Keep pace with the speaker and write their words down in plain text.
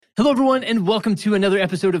Hello, everyone, and welcome to another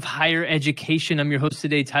episode of Higher Education. I'm your host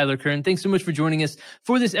today, Tyler Kern. Thanks so much for joining us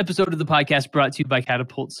for this episode of the podcast brought to you by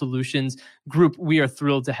Catapult Solutions Group. We are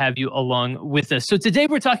thrilled to have you along with us. So today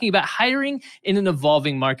we're talking about hiring in an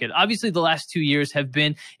evolving market. Obviously, the last 2 years have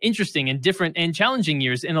been interesting and different and challenging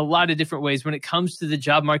years in a lot of different ways when it comes to the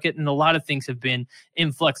job market, and a lot of things have been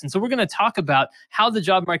in flux. And so we're going to talk about how the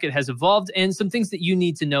job market has evolved and some things that you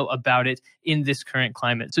need to know about it in this current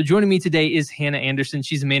climate. So joining me today is Hannah Anderson.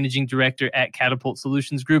 She's a managing director at Catapult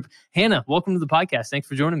Solutions Group. Hannah, welcome to the podcast. Thanks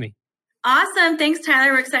for joining me. Awesome. Thanks,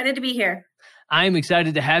 Tyler. We're excited to be here. I'm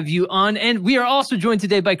excited to have you on. And we are also joined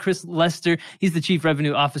today by Chris Lester. He's the Chief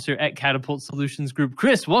Revenue Officer at Catapult Solutions Group.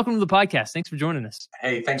 Chris, welcome to the podcast. Thanks for joining us.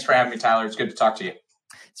 Hey, thanks for having me, Tyler. It's good to talk to you.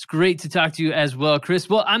 It's great to talk to you as well, Chris.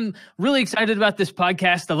 Well, I'm really excited about this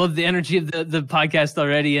podcast. I love the energy of the podcast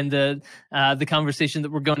already and the conversation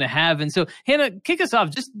that we're going to have. And so, Hannah, kick us off.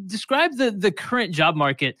 Just describe the current job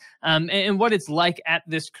market and what it's like at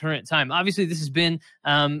this current time. Obviously, this has been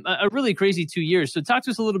a really crazy 2 years. So talk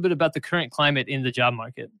to us a little bit about the current climate in the job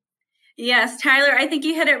market. Yes, Tyler, I think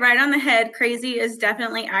you hit it right on the head. Crazy is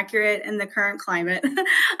definitely accurate in the current climate.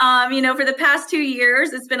 For the past 2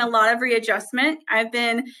 years, it's been a lot of readjustment. I've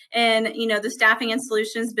been in, the staffing and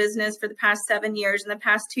solutions business for the past 7 years, and the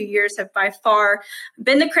past 2 years have by far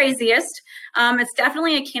been the craziest. It's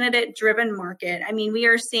definitely a candidate-driven market. I mean, we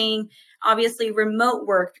are seeing obviously remote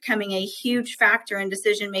work becoming a huge factor in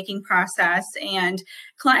decision-making process, and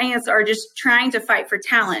clients are just trying to fight for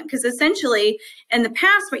talent, because essentially in the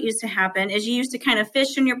past what used to happen is you used to kind of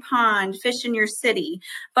fish in your pond, fish in your city.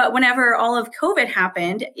 But whenever all of COVID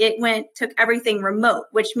happened, it took everything remote,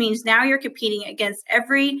 which means now you're competing against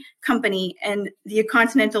every company in the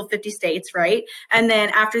continental 50 states, right? And then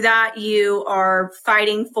after that, you are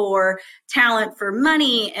fighting for talent, for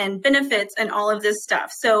money and benefits and all of this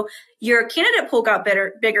stuff. So your candidate pool got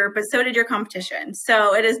bigger, but so did your competition.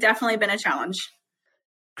 So it has definitely been a challenge.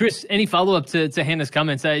 Chris, any follow-up to Hannah's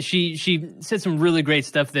comments? She said some really great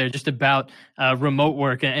stuff there just about remote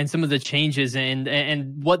work and some of the changes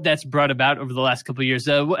and what that's brought about over the last couple of years.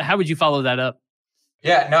 How would you follow that up?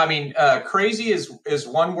 Yeah, no, I mean, crazy is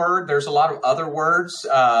one word. There's a lot of other words,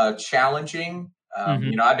 challenging.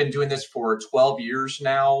 I've been doing this for 12 years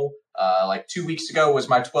now. Like 2 weeks ago was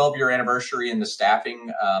my 12-year anniversary in the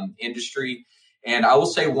staffing industry. And I will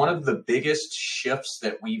say one of the biggest shifts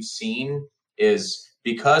that we've seen is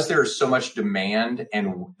because there's so much demand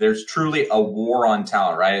and there's truly a war on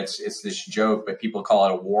talent, right? It's this joke, but people call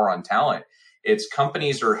it a war on talent. It's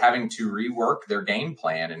companies are having to rework their game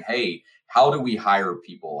plan and, hey, how do we hire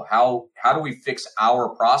people? How do we fix our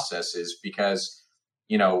processes? Because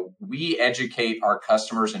we educate our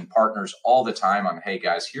customers and partners all the time on, hey,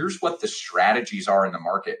 guys, here's what the strategies are in the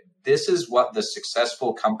market. This is what the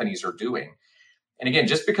successful companies are doing. And again,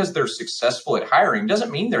 just because they're successful at hiring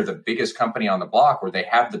doesn't mean they're the biggest company on the block or they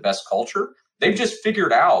have the best culture. They've just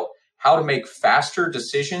figured out how to make faster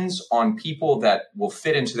decisions on people that will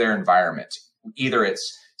fit into their environment. Either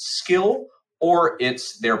it's skill or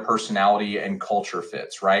it's their personality and culture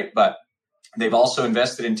fits, right? But they've also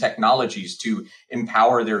invested in technologies to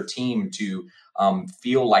empower their team to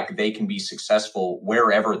feel like they can be successful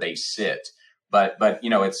wherever they sit. But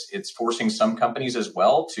it's forcing some companies as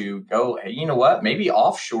well to go, hey, you know what? Maybe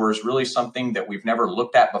offshore is really something that we've never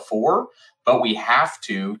looked at before, but we have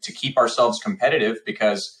to keep ourselves competitive,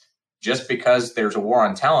 because just because there's a war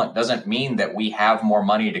on talent doesn't mean that we have more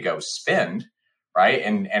money to go spend, right?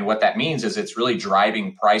 And what that means is it's really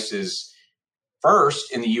driving prices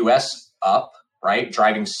first in the U.S. up, right?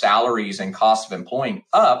 Driving salaries and cost of employing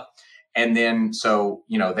up. And then, so,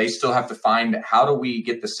 they still have to find how do we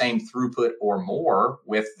get the same throughput or more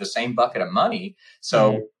with the same bucket of money.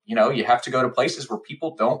 So, you have to go to places where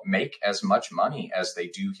people don't make as much money as they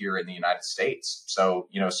do here in the United States. So,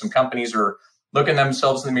 some companies are looking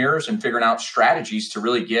themselves in the mirrors and figuring out strategies to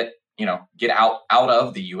really get out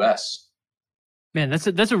of the U.S. Man, that's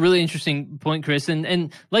a really interesting point, Chris.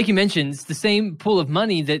 And like you mentioned, it's the same pool of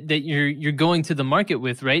money that you're going to the market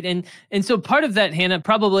with, right? And so part of that, Hannah,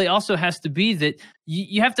 probably also has to be that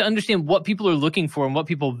you have to understand what people are looking for and what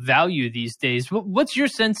people value these days. What's your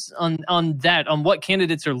sense on that, on what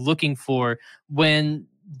candidates are looking for when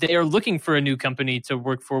they are looking for a new company to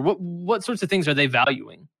work for? What sorts of things are they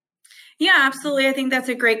valuing? Yeah, absolutely. I think that's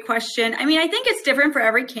a great question. I mean, I think it's different for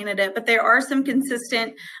every candidate, but there are some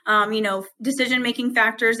consistent, decision-making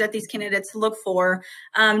factors that these candidates look for.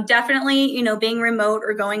 Definitely, being remote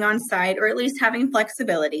or going on site, or at least having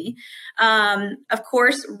flexibility. Of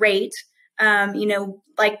course, rate.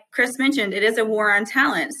 Like Chris mentioned, it is a war on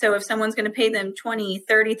talent. So if someone's going to pay them $20,000,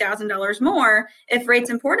 $30,000 more, if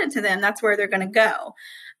rate's important to them, that's where they're going to go.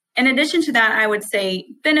 In addition to that, I would say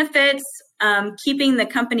benefits, keeping the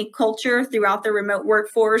company culture throughout the remote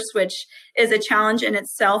workforce, which is a challenge in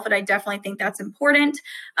itself, but I definitely think that's important.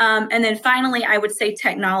 And then finally, I would say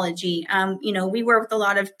technology. We work with a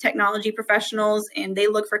lot of technology professionals, and they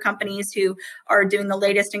look for companies who are doing the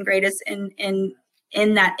latest and greatest in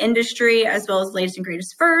that industry, as well as latest and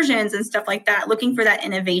greatest versions and stuff like that, looking for that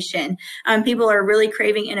innovation. People are really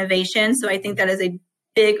craving innovation. So I think that is a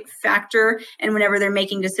big factor and whenever they're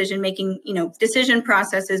making decision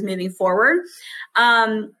processes moving forward.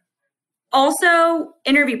 Also,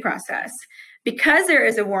 interview process. Because there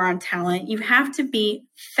is a war on talent, you have to be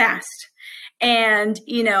fast. And,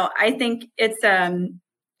 I think it's,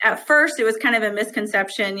 at first it was kind of a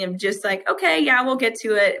misconception of just like, okay, yeah, we'll get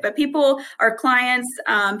to it. But our clients,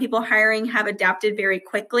 people hiring have adapted very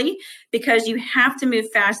quickly because you have to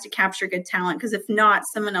move fast to capture good talent. Because if not,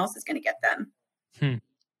 someone else is going to get them.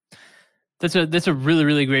 That's a really,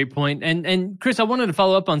 really great point. And Chris, I wanted to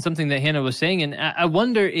follow up on something that Hannah was saying. And I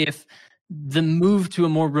wonder if the move to a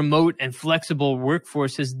more remote and flexible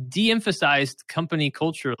workforce has de-emphasized company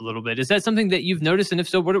culture a little bit. Is that something that you've noticed? And if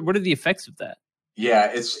so, what are the effects of that?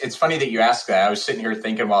 Yeah, it's funny that you asked that. I was sitting here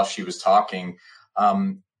thinking while she was talking.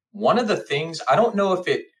 One of the things, I don't know if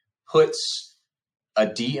it puts a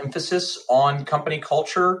de-emphasis on company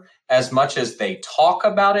culture as much as they talk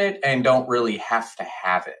about it and don't really have to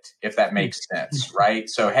have it, if that makes sense, right?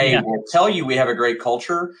 So, hey, we'll tell you we have a great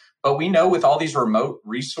culture, but we know with all these remote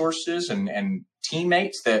resources and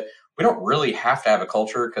teammates that we don't really have to have a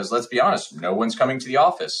culture because, let's be honest, no one's coming to the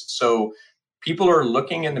office. So people are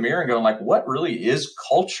looking in the mirror and going like, what really is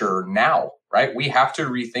culture now, right? We have to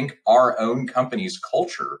rethink our own company's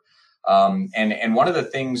culture. And one of the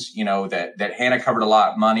things, that Hannah covered a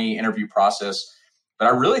lot, money, interview process, but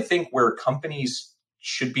I really think where companies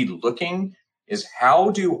should be looking is how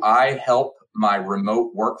do I help my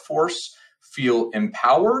remote workforce feel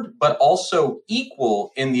empowered, but also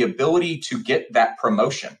equal in the ability to get that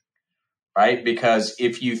promotion, right? Because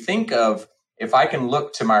if I can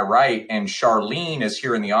look to my right and Charlene is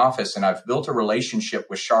here in the office and I've built a relationship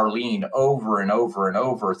with Charlene over and over and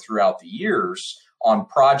over throughout the years on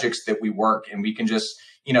projects that we work, and we can just,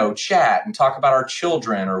 chat and talk about our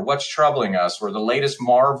children or what's troubling us or the latest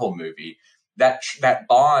Marvel movie, that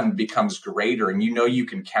bond becomes greater. And you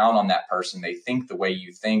can count on that person. They think the way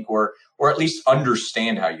you think, or at least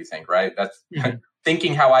understand how you think, right? That's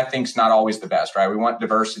thinking how I think is not always the best, right? We want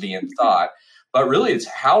diversity in thought, but really it's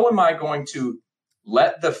how am I going to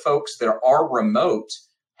let the folks that are remote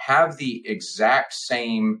have the exact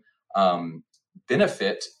same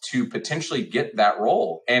benefit to potentially get that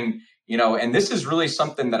role. And this is really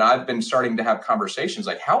something that I've been starting to have conversations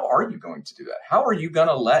like, how are you going to do that? How are you going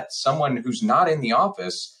to let someone who's not in the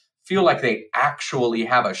office feel like they actually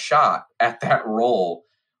have a shot at that role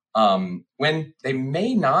when they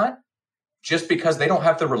may not, just because they don't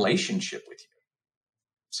have the relationship with you?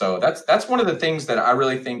 So that's one of the things that I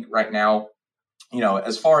really think right now,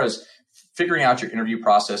 as far as figuring out your interview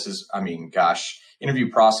processes,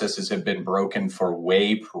 interview processes have been broken for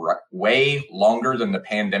way longer than the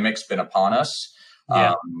pandemic's been upon us.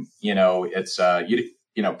 Yeah. It's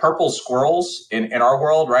purple squirrels in our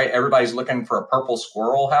world, right? Everybody's looking for a purple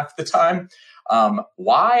squirrel half the time.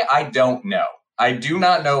 Why? I don't know. I do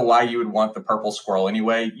not know why you would want the purple squirrel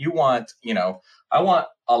anyway. I want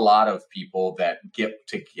a lot of people that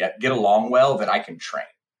get along well that I can train,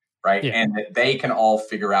 right? Yeah. And that they can all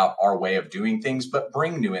figure out our way of doing things, but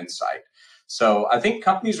bring new insight. So I think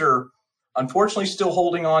companies are unfortunately still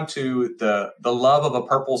holding on to the love of a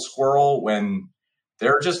purple squirrel when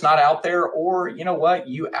they're just not out there, or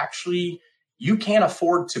you can't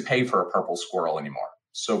afford to pay for a purple squirrel anymore.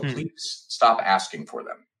 So please stop asking for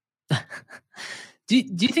them. Do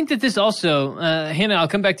you think that this also, Hannah, I'll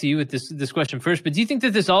come back to you with this question first, but do you think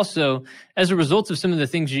that this also, as a result of some of the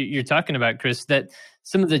things you're talking about, Chris, that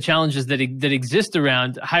some of the challenges that exist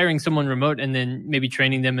around hiring someone remote and then maybe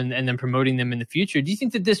training them and then promoting them in the future, do you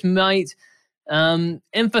think that this might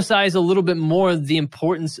emphasize a little bit more the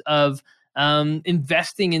importance of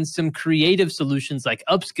investing in some creative solutions like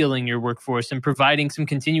upskilling your workforce and providing some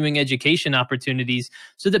continuing education opportunities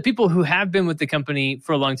so that people who have been with the company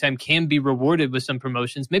for a long time can be rewarded with some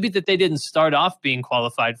promotions, maybe that they didn't start off being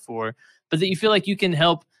qualified for, but that you feel like you can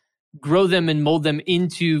help grow them and mold them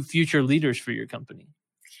into future leaders for your company?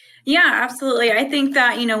 Yeah, absolutely. I think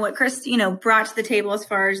that, what Chris, brought to the table as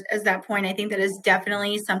far as that point, I think that is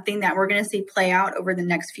definitely something that we're going to see play out over the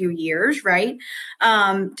next few years, right?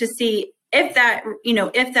 To see if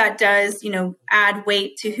that does, add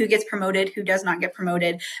weight to who gets promoted, who does not get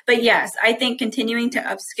promoted. But yes, I think continuing to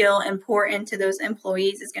upskill and pour into those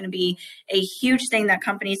employees is going to be a huge thing that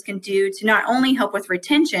companies can do to not only help with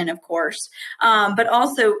retention, of course, but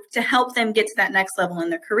also to help them get to that next level in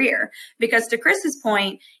their career. Because to Chris's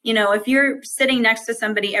point, if you're sitting next to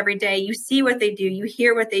somebody every day, you see what they do, you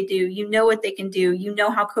hear what they do, you know what they can do, you know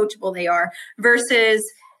how coachable they are, versus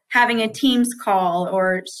having a Teams call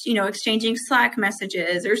or, exchanging Slack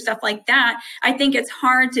messages or stuff like that. I think it's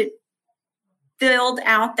hard to build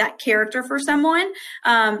out that character for someone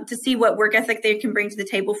to see what work ethic they can bring to the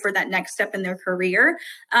table for that next step in their career.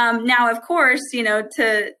 Now, of course,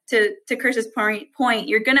 to Chris's point,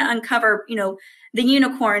 you're going to uncover, the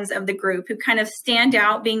unicorns of the group who kind of stand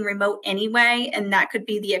out being remote anyway, and that could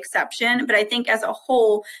be the exception. But I think as a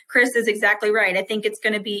whole, Chris is exactly right. I think it's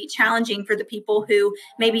going to be challenging for the people who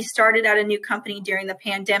maybe started at a new company during the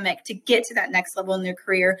pandemic to get to that next level in their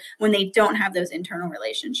career when they don't have those internal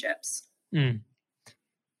relationships.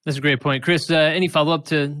 That's a great point. Chris, any follow-up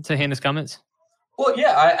to Hannah's comments? Well,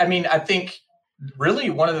 yeah, I think really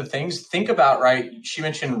one of the things, think about, right, she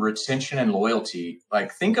mentioned retention and loyalty.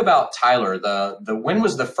 Like, think about Tyler, when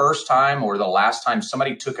was the first time or the last time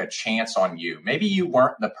somebody took a chance on you? Maybe you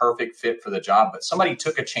weren't the perfect fit for the job, but somebody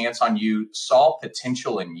took a chance on you, saw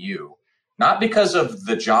potential in you, not because of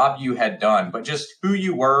the job you had done, but just who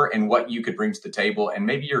you were and what you could bring to the table. And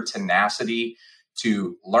maybe your tenacity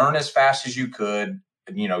to learn as fast as you could,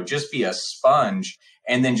 just be a sponge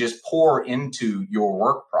and then just pour into your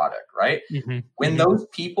work product, right? When those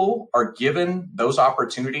people are given those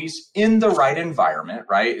opportunities in the right environment,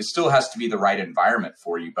 right? It still has to be the right environment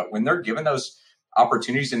for you. But when they're given those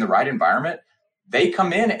opportunities in the right environment, they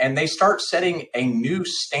come in and they start setting a new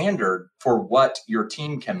standard for what your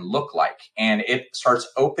team can look like. And it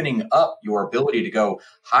starts opening up your ability to go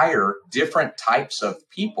hire different types of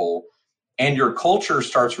people. And your culture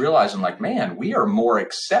starts realizing, like, man, we are more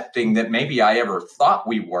accepting than maybe I ever thought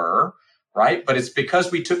we were, right? But it's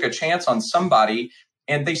because we took a chance on somebody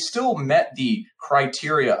and they still met the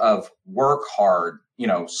criteria of work hard,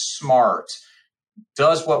 smart,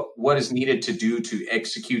 does what is needed to do to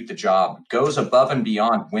execute the job, goes above and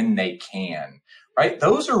beyond when they can, right?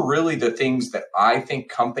 Those are really the things that I think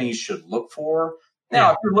companies should look for.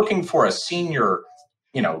 Now, if you're looking for a senior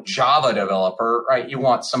Java developer, right? You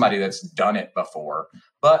want somebody that's done it before.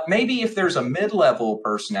 But maybe if there's a mid-level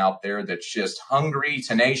person out there that's just hungry,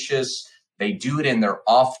 tenacious, they do it in their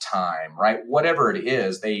off time, right? Whatever it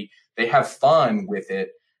is, they have fun with it,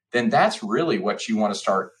 then that's really what you want to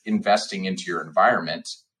start investing into your environment,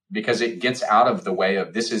 because it gets out of the way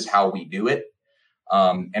of this is how we do it.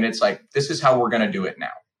 And it's like, this is how we're going to do it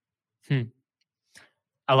now.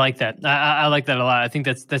 I like that. I like that a lot. I think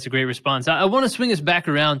that's a great response. I want to swing us back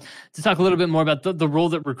around to talk a little bit more about the role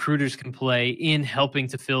that recruiters can play in helping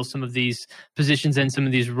to fill some of these positions and some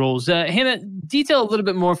of these roles. Hannah, detail a little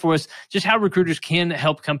bit more for us just how recruiters can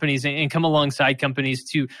help companies and come alongside companies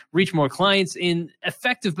to reach more clients in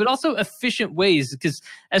effective but also efficient ways. Because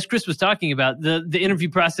as Chris was talking about, the interview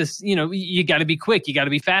process, you got to be quick, you got to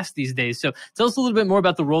be fast these days. So tell us a little bit more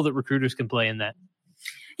about the role that recruiters can play in that.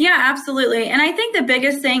 Yeah, absolutely. And I think the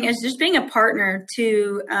biggest thing is just being a partner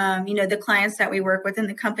to, the clients that we work with and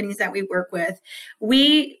the companies that we work with.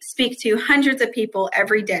 We speak to hundreds of people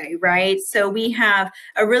every day, right? So we have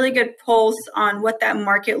a really good pulse on what that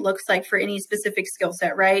market looks like for any specific skill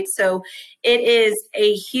set, right? So it is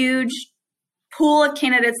a huge pool of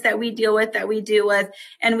candidates that we deal with,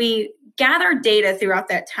 and we gather data throughout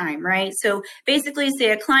that time, right? So basically,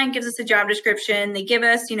 say a client gives us a job description, they give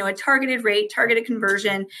us, a targeted rate, targeted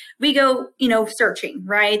conversion. We go, searching,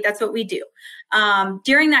 right? That's what we do.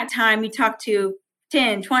 During that time, we talk to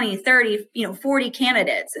 10, 20, 30, 40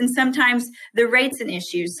 candidates. And sometimes the rate's an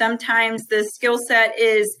issue. Sometimes the skill set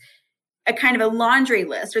is a kind of a laundry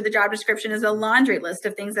list, or the job description is a laundry list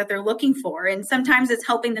of things that they're looking for. And sometimes it's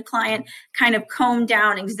helping the client kind of comb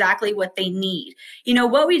down exactly what they need.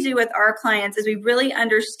 What we do with our clients is we really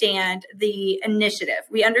understand the initiative.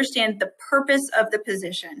 We understand the purpose of the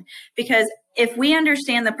position, because if we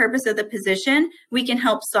understand the purpose of the position, we can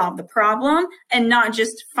help solve the problem and not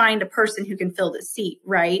just find a person who can fill the seat,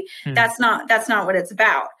 right? That's not what it's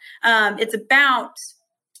about. It's about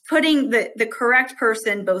putting the correct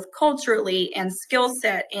person, both culturally and skill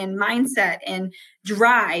set and mindset and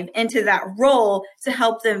drive, into that role to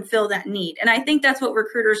help them fill that need. And I think that's what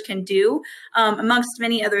recruiters can do, amongst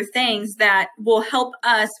many other things that will help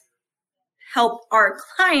us help our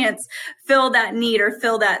clients fill that need or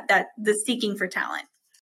fill that the seeking for talent.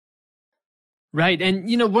 Right. And,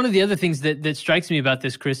 one of the other things that strikes me about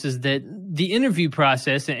this, Chris, is that the interview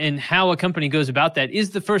process and how a company goes about that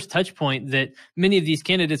is the first touch point that many of these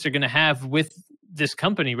candidates are going to have with this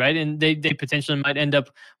company, right? And they potentially might end up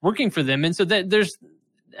working for them. And so that there's,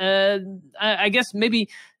 I guess, maybe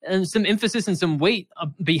some emphasis and some weight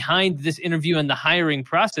behind this interview and the hiring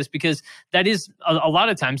process, because that is a lot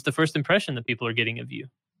of times the first impression that people are getting of you.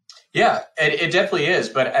 Yeah, it definitely is.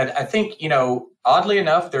 But I think, oddly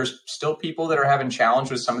enough, there's still people that are having challenge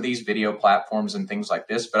with some of these video platforms and things like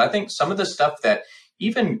this. But I think some of the stuff that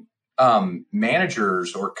even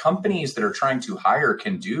managers or companies that are trying to hire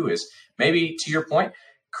can do is maybe, to your point,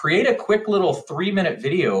 create a quick little 3-minute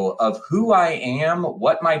video of who I am,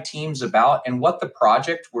 what my team's about, and what the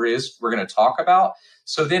project we're going to talk about.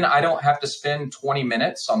 So then I don't have to spend 20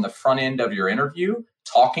 minutes on the front end of your interview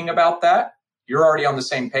talking about that. You're already on the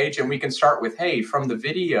same page, and we can start with, hey, from the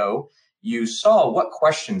video you saw, what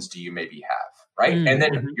questions do you maybe have, right? Mm-hmm. And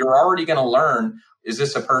then you're already going to learn, is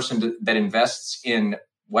this a person that invests in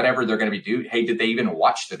whatever they're going to be doing? Hey, did they even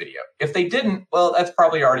watch the video? If they didn't, well, that's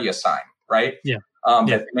probably already a sign, right? Yeah.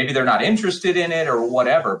 That maybe they're not interested in it or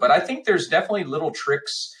whatever. But I think there's definitely little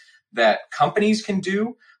tricks that companies can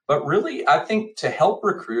do. But really, I think to help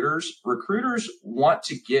recruiters want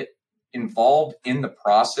to get involved in the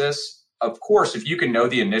process. Of course, if you can know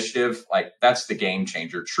the initiative, like that's the game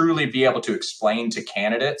changer. Truly be able to explain to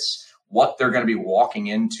candidates what they're going to be walking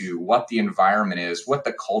into, what the environment is, what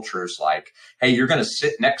the culture is like. Hey, you're going to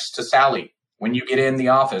sit next to Sally. When you get in the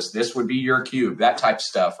office, this would be your cube, that type of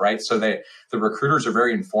stuff, right? So the recruiters are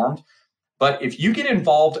very informed. But if you get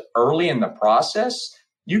involved early in the process,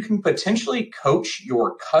 you can potentially coach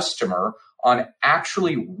your customer on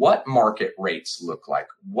actually what market rates look like,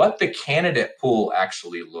 what the candidate pool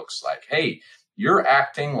actually looks like. Hey, you're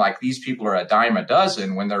acting like these people are a dime a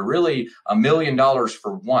dozen when they're really $1 million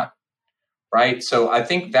for one, right? So I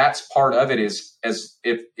think that's part of it is as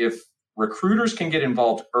if recruiters can get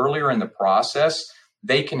involved earlier in the process,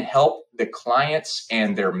 they can help the clients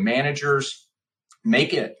and their managers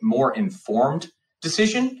make a more informed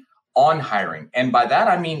decision on hiring. And by that,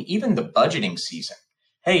 I mean, even the budgeting season.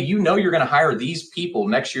 Hey, you're going to hire these people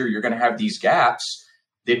next year. You're going to have these gaps.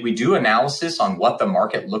 Did we do analysis on what the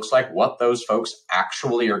market looks like, what those folks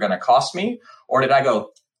actually are going to cost me? Or did I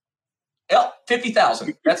go, yeah,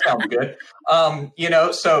 50,000. That sounds good.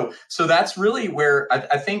 So that's really where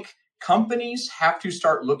I think companies have to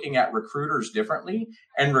start looking at recruiters differently,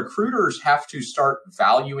 and recruiters have to start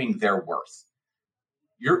valuing their worth.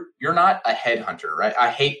 You're not a headhunter, right?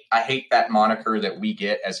 I hate that moniker that we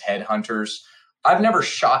get as headhunters. I've never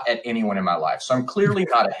shot at anyone in my life, so I'm clearly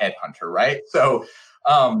not a headhunter, right? So,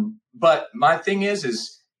 but my thing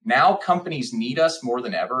is now companies need us more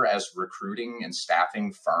than ever as recruiting and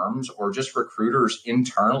staffing firms, or just recruiters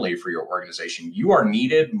internally for your organization. You are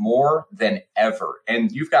needed more than ever.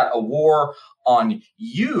 And you've got a war on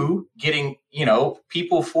you getting,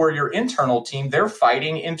 people for your internal team. They're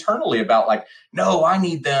fighting internally about like, no, I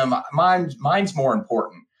need them. Mine's more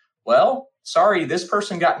important. Well, sorry, this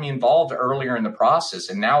person got me involved earlier in the process.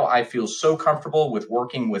 And now I feel so comfortable with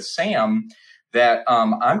working with Sam that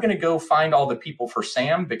I'm going to go find all the people for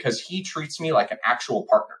Sam because he treats me like an actual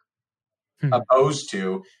partner, opposed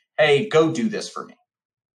to, hey, go do this for me,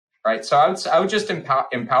 right? So I would just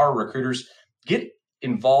empower recruiters, get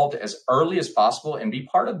involved as early as possible and be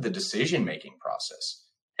part of the decision-making process.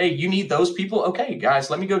 Hey, you need those people? Okay, guys,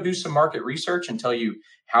 let me go do some market research and tell you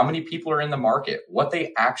how many people are in the market, what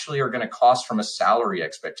they actually are going to cost from a salary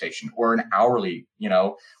expectation or an hourly,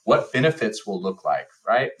 what benefits will look like,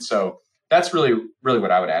 right? So that's really, really what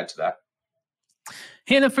I would add to that.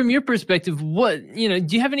 Hannah, from your perspective, do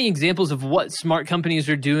you have any examples of what smart companies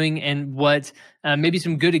are doing and what maybe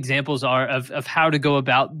some good examples are of how to go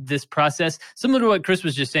about this process? Similar to what Chris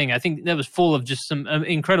was just saying, I think that was full of just some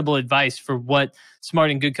incredible advice for what smart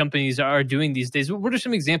and good companies are doing these days. What are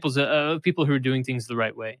some examples of people who are doing things the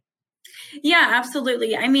right way? Yeah,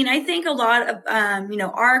 absolutely. I mean, I think a lot of,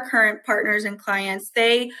 our current partners and clients,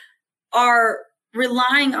 they are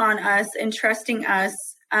relying on us and trusting us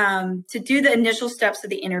to do the initial steps of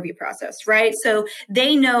the interview process, right? So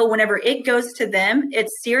they know whenever it goes to them,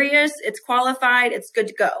 it's serious, it's qualified, it's good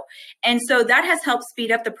to go. And so that has helped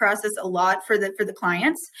speed up the process a lot for the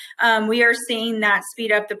clients. We are seeing that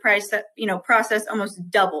speed up the process almost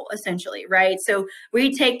double essentially, right? So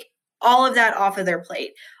we take all of that off of their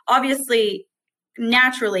plate. Obviously,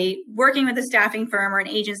 naturally, working with a staffing firm or an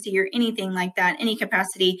agency or anything like that, any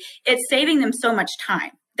capacity, it's saving them so much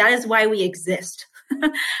time. That is why we exist.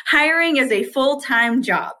 Hiring is a full-time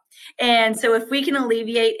job. And so if we can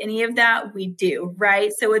alleviate any of that, we do,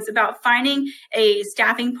 right? So it's about finding a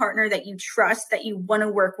staffing partner that you trust, that you want to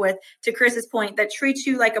work with, to Chris's point, that treats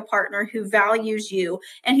you like a partner, who values you,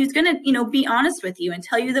 and who's going to, be honest with you and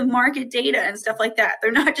tell you the market data and stuff like that.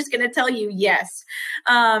 They're not just going to tell you yes,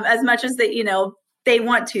 as much as that, they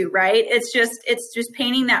want to, right? It's just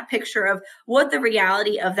painting that picture of what the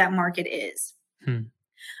reality of that market is.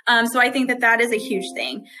 So I think that is a huge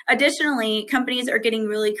thing. Additionally, companies are getting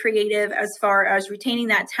really creative as far as retaining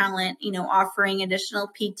that talent, offering additional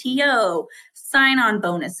PTO, sign-on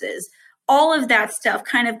bonuses. All of that stuff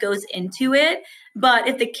kind of goes into it. But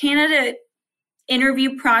if the candidate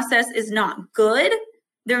interview process is not good,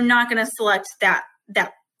 they're not going to select that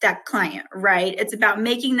client, right? It's about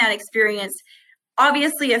making that experience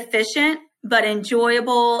obviously efficient, but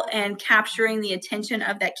enjoyable, and capturing the attention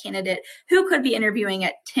of that candidate who could be interviewing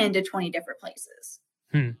at 10 to 20 different places.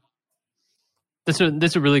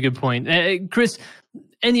 That's a really good point. Chris,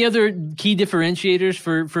 any other key differentiators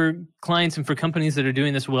for clients and for companies that are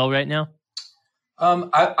doing this well right now?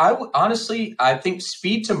 Honestly, I think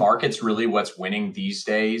speed to market's really what's winning these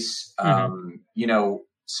days.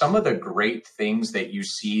 Some of the great things that you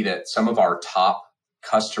see that some of our top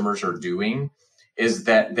customers are doing is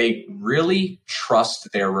that they really trust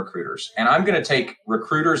their recruiters. And I'm going to take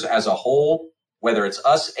recruiters as a whole, whether it's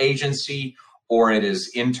us agency or it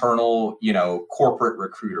is internal, corporate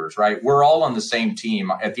recruiters, right? We're all on the same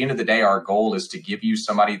team. At the end of the day, our goal is to give you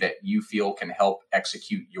somebody that you feel can help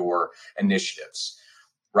execute your initiatives,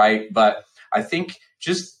 right? But I think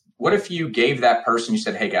just what if you gave that person, you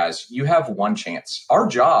said, hey guys, you have one chance. Our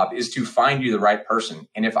job is to find you the right person.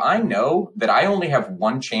 And if I know that I only have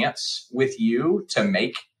one chance with you to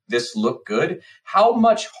make this look good, how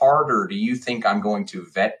much harder do you think I'm going to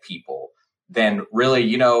vet people than really,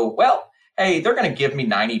 hey, they're going to give me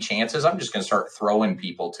 90 chances. I'm just going to start throwing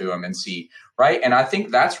people to them and see, right? And I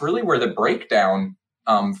think that's really where the breakdown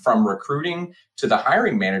from recruiting to the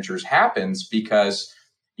hiring managers happens, because,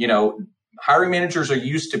 hiring managers are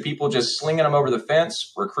used to people just slinging them over the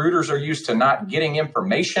fence. Recruiters are used to not getting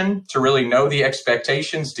information to really know the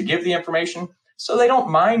expectations to give the information. So they don't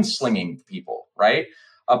mind slinging people, right?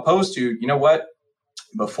 Opposed to,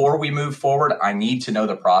 before we move forward, I need to know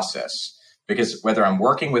the process, because whether I'm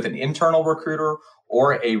working with an internal recruiter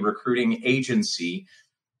or a recruiting agency,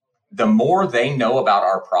 the more they know about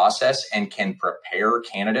our process and can prepare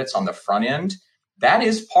candidates on the front end, that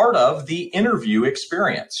is part of the interview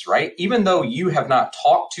experience, right? Even though you have not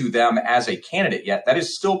talked to them as a candidate yet, that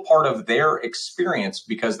is still part of their experience,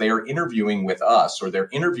 because they are interviewing with us or they're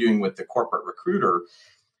interviewing with the corporate recruiter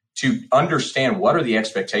to understand what are the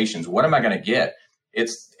expectations, what am I going to get?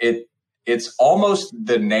 It's almost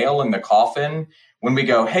the nail in the coffin when we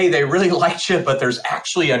go, hey, they really liked you, but there's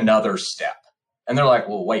actually another step. And they're like,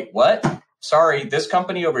 well, wait, what? Sorry, this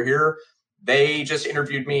company over here, they just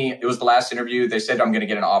interviewed me. It was the last interview. They said I'm going to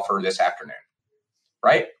get an offer this afternoon,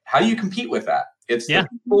 right? How do you compete with that? It's the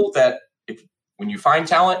people that when you find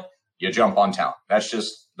talent, you jump on talent.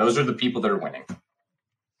 Those are the people that are winning.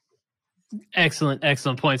 Excellent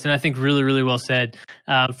points. And I think really, really well said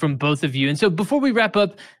from both of you. And so before we wrap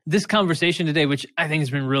up this conversation today, which I think has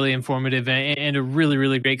been really informative and a really,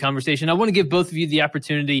 really great conversation, I want to give both of you the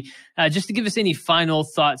opportunity just to give us any final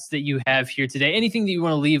thoughts that you have here today, anything that you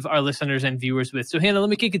want to leave our listeners and viewers with. So Hannah, let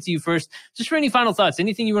me kick it to you first, just for any final thoughts,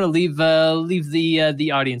 anything you want to leave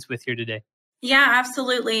the audience with here today. Yeah,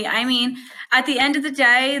 absolutely. I mean, at the end of the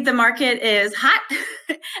day, the market is hot.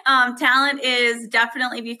 Talent is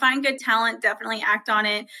definitely, if you find good talent, definitely act on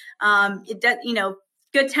it.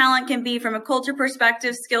 Good talent can be from a culture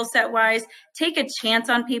perspective, skill set wise. Take a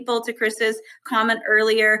chance on people, to Chris's comment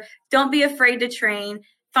earlier. Don't be afraid to train.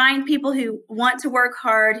 Find people who want to work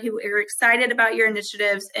hard, who are excited about your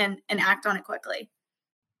initiatives, and act on it quickly.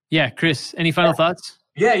 Yeah, Chris, any final thoughts?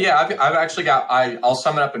 Yeah. I've actually I'll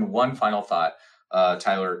sum it up in one final thought,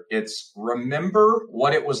 Tyler. It's remember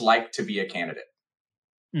what it was like to be a candidate.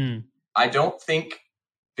 I don't think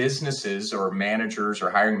businesses or managers or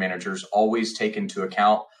hiring managers always take into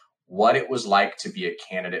account what it was like to be a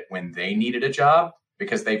candidate when they needed a job,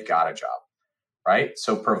 because they've got a job, right?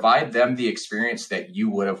 So provide them the experience that you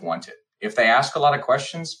would have wanted. If they ask a lot of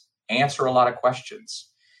questions, answer a lot of questions.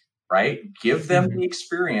 Right? Give them the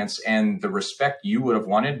experience and the respect you would have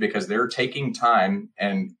wanted, because they're taking time.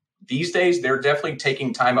 And these days, they're definitely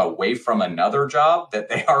taking time away from another job that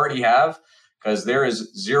they already have, because there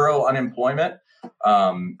is zero unemployment.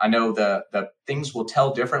 I know the things will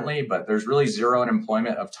tell differently, but there's really zero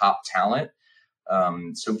unemployment of top talent.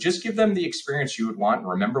 So just give them the experience you would want, and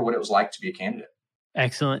remember what it was like to be a candidate.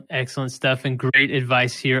 Excellent, excellent stuff and great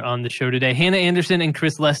advice here on the show today. Hannah Anderson and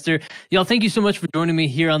Chris Lester, y'all, thank you so much for joining me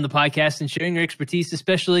here on the podcast and sharing your expertise,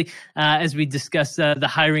 especially as we discuss the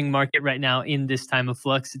hiring market right now in this time of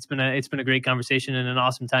flux. It's been a great conversation and an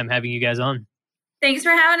awesome time having you guys on. Thanks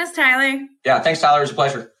for having us, Tyler. Yeah, thanks, Tyler. It was a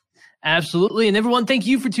pleasure. Absolutely. And everyone, thank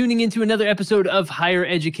you for tuning into another episode of Higher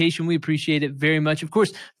Education. We appreciate it very much. Of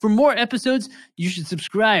course, for more episodes, you should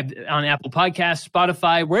subscribe on Apple Podcasts,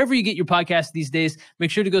 Spotify, wherever you get your podcasts these days. Make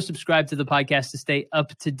sure to go subscribe to the podcast to stay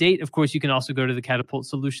up to date. Of course, you can also go to the Catapult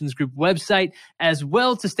Solutions Group website as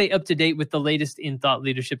well to stay up to date with the latest in thought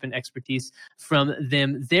leadership and expertise from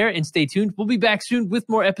them there. And stay tuned. We'll be back soon with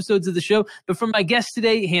more episodes of the show. But from my guests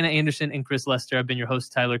today, Hannah Anderson and Chris Lester, I've been your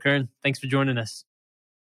host, Tyler Kern. Thanks for joining us.